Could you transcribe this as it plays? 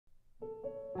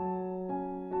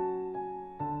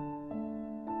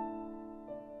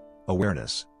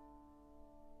Awareness.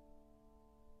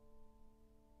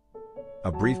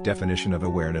 A brief definition of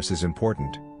awareness is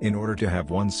important, in order to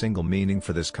have one single meaning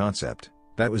for this concept.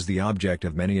 That was the object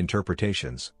of many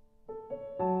interpretations.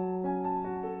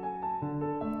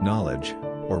 Knowledge,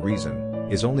 or reason,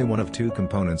 is only one of two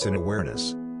components in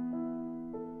awareness.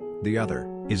 The other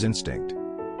is instinct.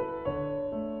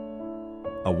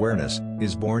 Awareness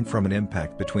is born from an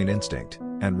impact between instinct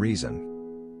and reason.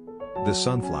 The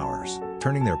sunflowers,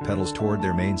 turning their petals toward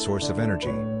their main source of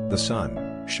energy, the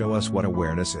sun, show us what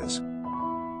awareness is.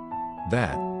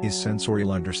 That is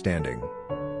sensorial understanding.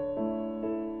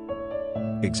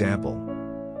 Example: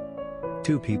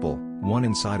 two people, one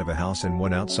inside of a house and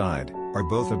one outside, are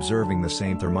both observing the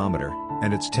same thermometer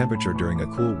and its temperature during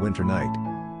a cool winter night.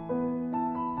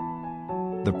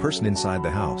 The person inside the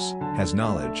house has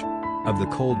knowledge of the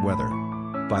cold weather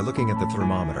by looking at the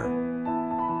thermometer.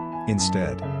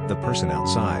 Instead, the person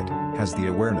outside has the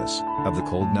awareness of the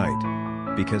cold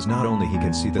night, because not only he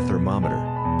can see the thermometer,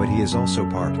 but he is also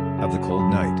part of the cold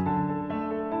night.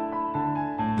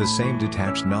 The same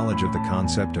detached knowledge of the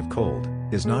concept of cold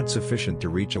is not sufficient to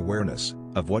reach awareness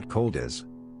of what cold is.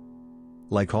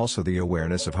 Like also the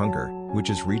awareness of hunger,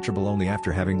 which is reachable only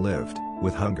after having lived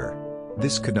with hunger.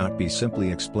 This could not be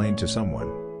simply explained to someone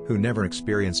who never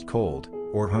experienced cold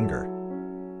or hunger.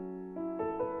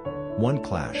 One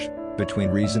clash between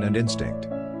reason and instinct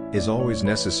is always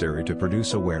necessary to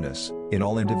produce awareness in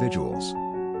all individuals.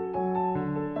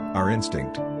 Our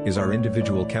instinct is our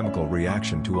individual chemical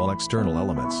reaction to all external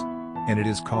elements, and it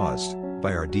is caused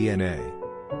by our DNA.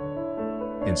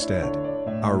 Instead,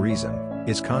 our reason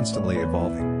is constantly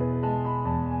evolving.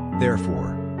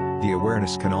 Therefore, the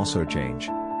awareness can also change,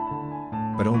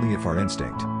 but only if our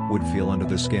instinct would feel under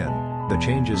the skin the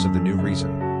changes of the new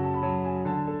reason.